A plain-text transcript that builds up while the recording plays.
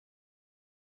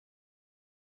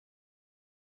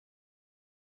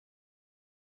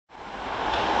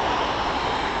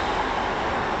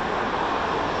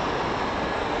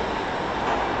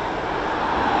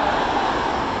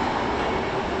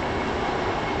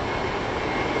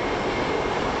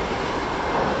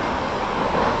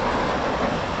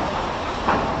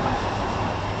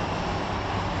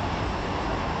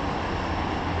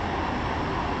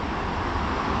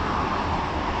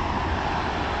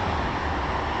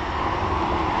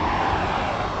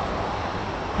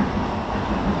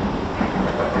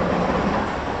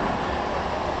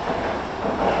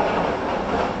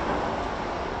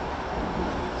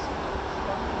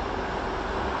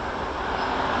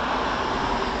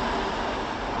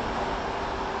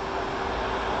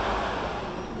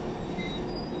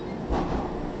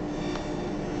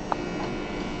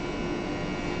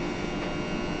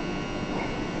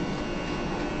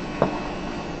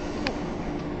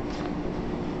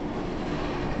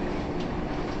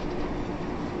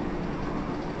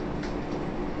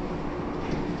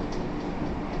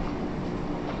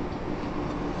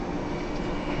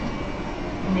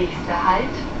Nächster Halt,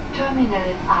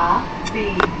 Terminal A, B.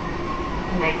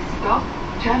 Next stop,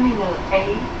 Terminal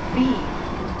A, B.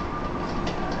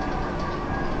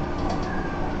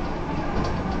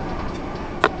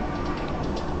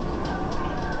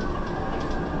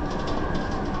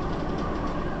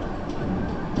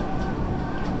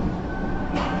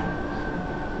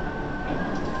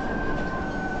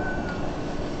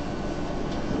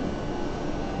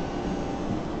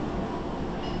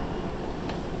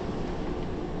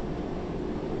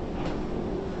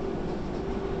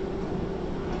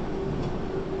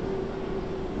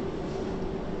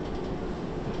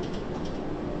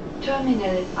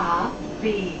 Terminal A,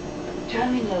 B.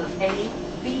 Terminal A,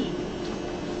 B.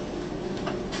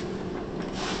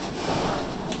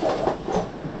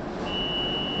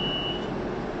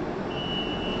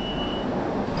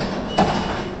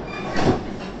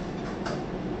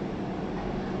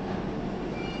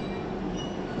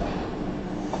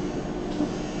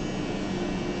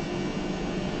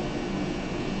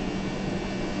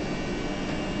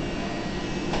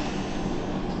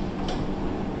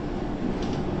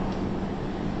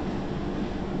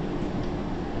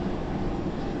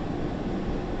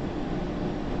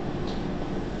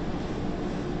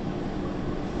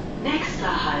 Nächster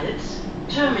Halt,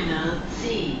 Terminal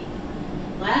C.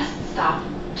 Last stop,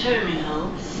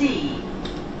 Terminal C.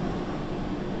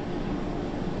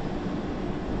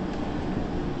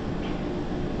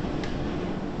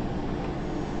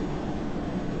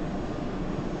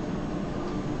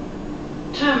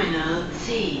 Terminal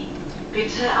C.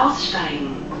 Bitte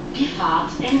aussteigen. Die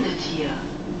Fahrt endet hier.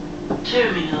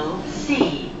 Terminal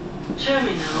C.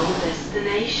 Terminal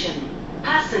destination.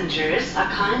 Passengers are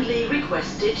kindly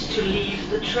requested to leave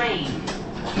the train.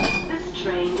 This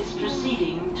train is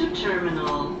proceeding to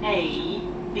Terminal A,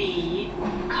 B,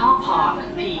 Car Park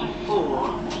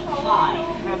P4,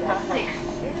 5, 6,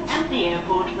 and the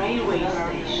airport railway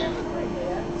station.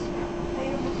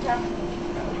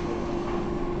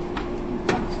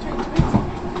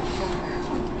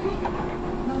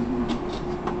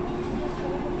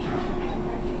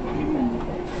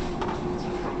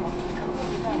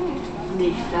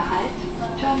 Nächster Halt,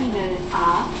 Terminal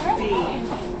A, B.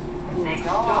 Next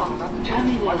stop,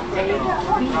 Terminal A,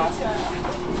 B.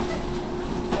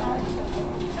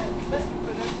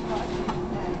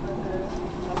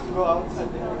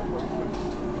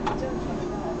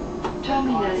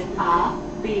 Terminal A,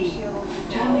 B.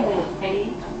 Terminal A,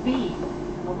 B.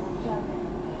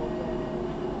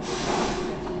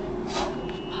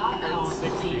 Parkhaus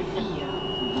P4,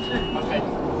 5,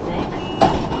 6,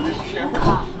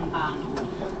 Flughafenbahnhof.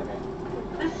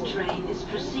 This train is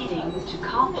proceeding to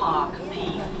Car Park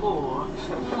P4,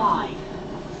 5,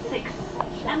 6,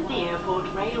 and the airport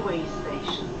railway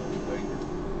station.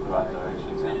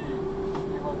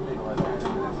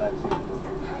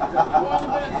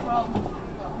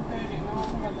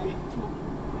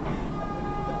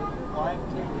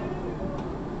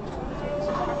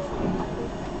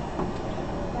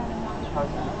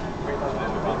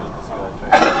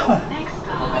 Next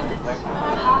halt,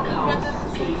 Parkhaus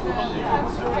P4,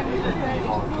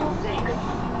 6.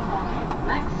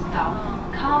 Next stop,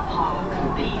 Car Park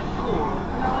P4,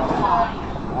 5,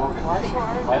 6.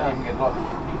 But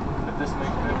this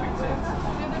makes perfect sense.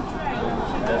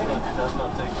 It does not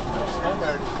take much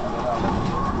standard.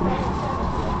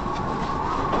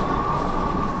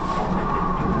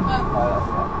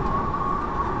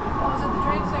 I was at the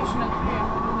train station at 3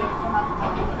 o'clock.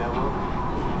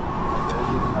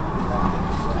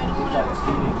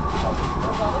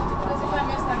 Because if I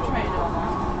miss that train,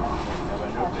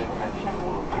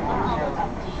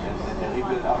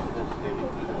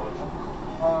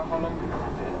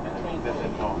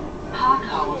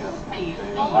 Parkhaus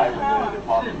P4, 5,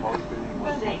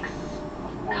 6.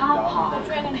 Car Park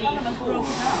P4,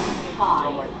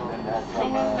 5,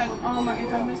 6.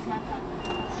 if I missed my time.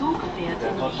 Zug fährt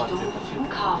in Richtung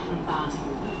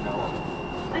Flughafenbahnhof.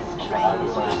 This train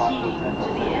is proceeding to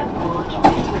the airport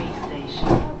railway station.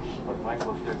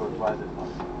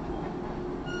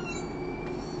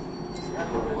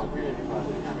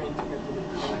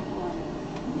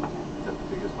 Is that the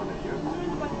biggest one in here?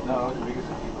 No, the biggest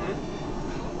one.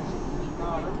 No,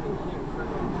 I don't think it's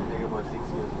take about 6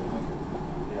 years.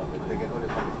 Yeah, but they get all the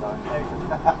Pakistan.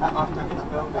 After this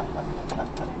building,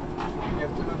 you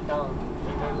have to look down.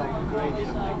 And they're like great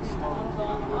next.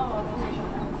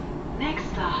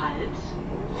 Nächster Halt,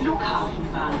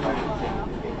 Flughafenbahnhof.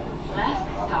 Last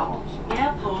stop,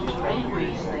 airport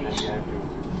railway station.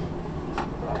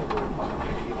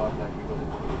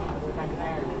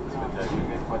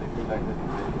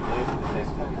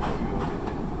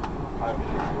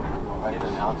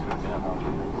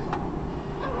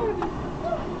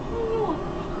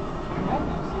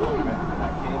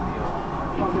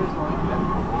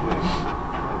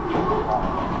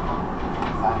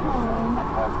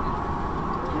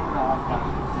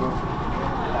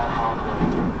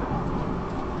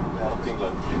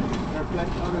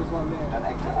 An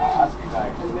extra husky guy,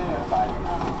 a security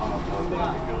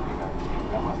guy.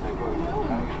 That must take good.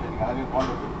 I didn't want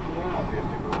to do it.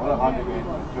 What about the game?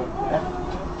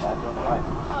 That's on the right.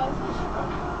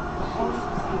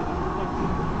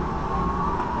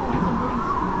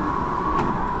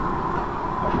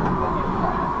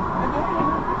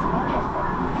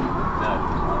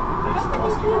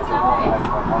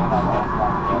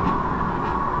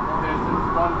 There's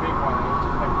one big one.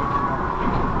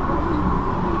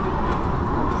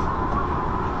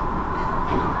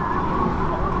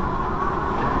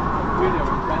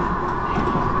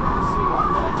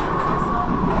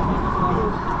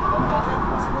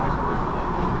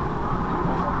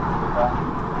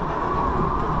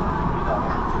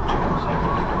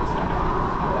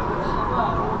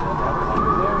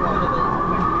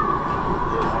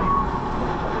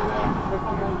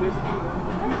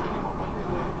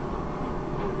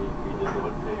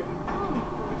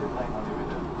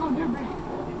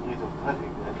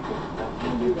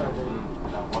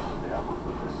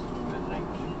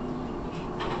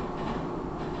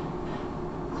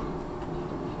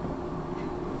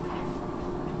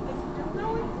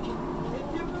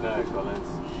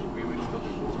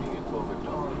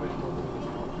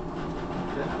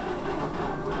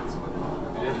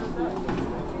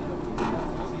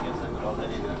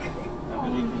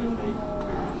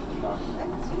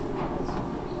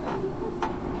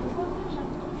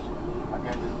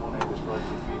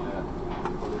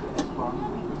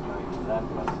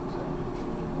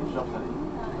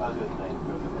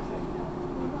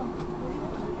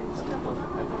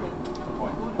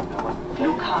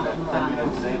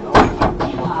 Flughafenbahnhof.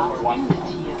 Die Fahrt endet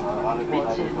hier.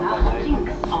 Bitte nach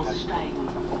links aussteigen.